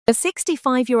A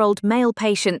 65-year-old male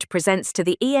patient presents to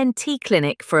the ENT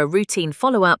clinic for a routine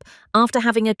follow-up after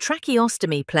having a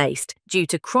tracheostomy placed due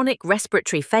to chronic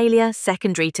respiratory failure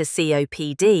secondary to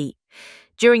COPD.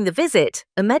 During the visit,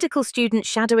 a medical student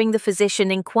shadowing the physician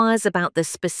inquires about the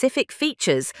specific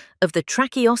features of the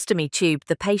tracheostomy tube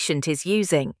the patient is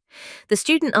using. The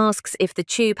student asks if the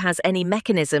tube has any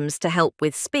mechanisms to help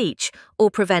with speech or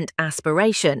prevent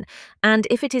aspiration, and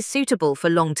if it is suitable for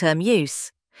long-term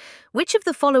use. Which of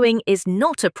the following is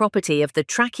not a property of the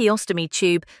tracheostomy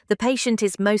tube the patient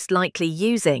is most likely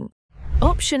using?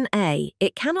 Option A,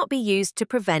 it cannot be used to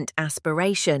prevent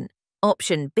aspiration.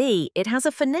 Option B, it has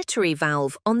a phonatory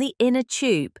valve on the inner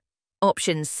tube.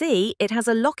 Option C, it has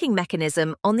a locking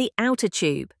mechanism on the outer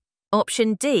tube.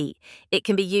 Option D, it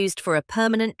can be used for a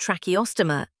permanent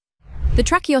tracheostomy. The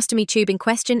tracheostomy tube in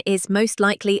question is most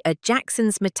likely a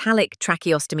Jackson's metallic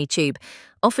tracheostomy tube,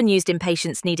 often used in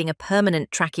patients needing a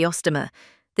permanent tracheostomy.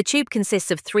 The tube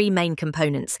consists of three main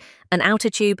components: an outer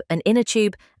tube, an inner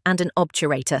tube, and an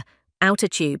obturator. Outer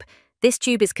tube. This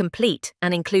tube is complete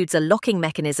and includes a locking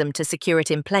mechanism to secure it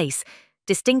in place,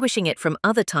 distinguishing it from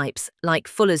other types like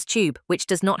Fuller's tube, which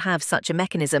does not have such a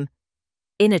mechanism.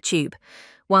 Inner tube.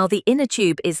 While the inner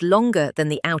tube is longer than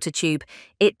the outer tube,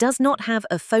 it does not have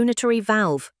a phonatory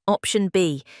valve, option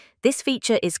B. This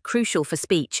feature is crucial for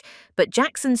speech, but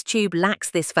Jackson's tube lacks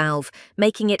this valve,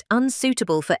 making it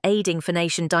unsuitable for aiding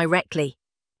phonation directly.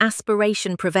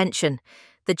 Aspiration prevention.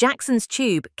 The Jackson's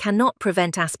tube cannot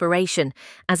prevent aspiration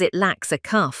as it lacks a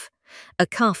cuff. A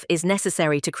cuff is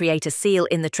necessary to create a seal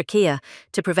in the trachea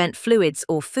to prevent fluids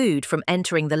or food from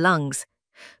entering the lungs.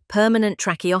 Permanent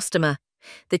tracheostomy.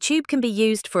 The tube can be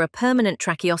used for a permanent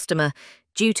tracheostomy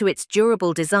due to its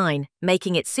durable design,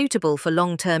 making it suitable for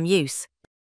long-term use.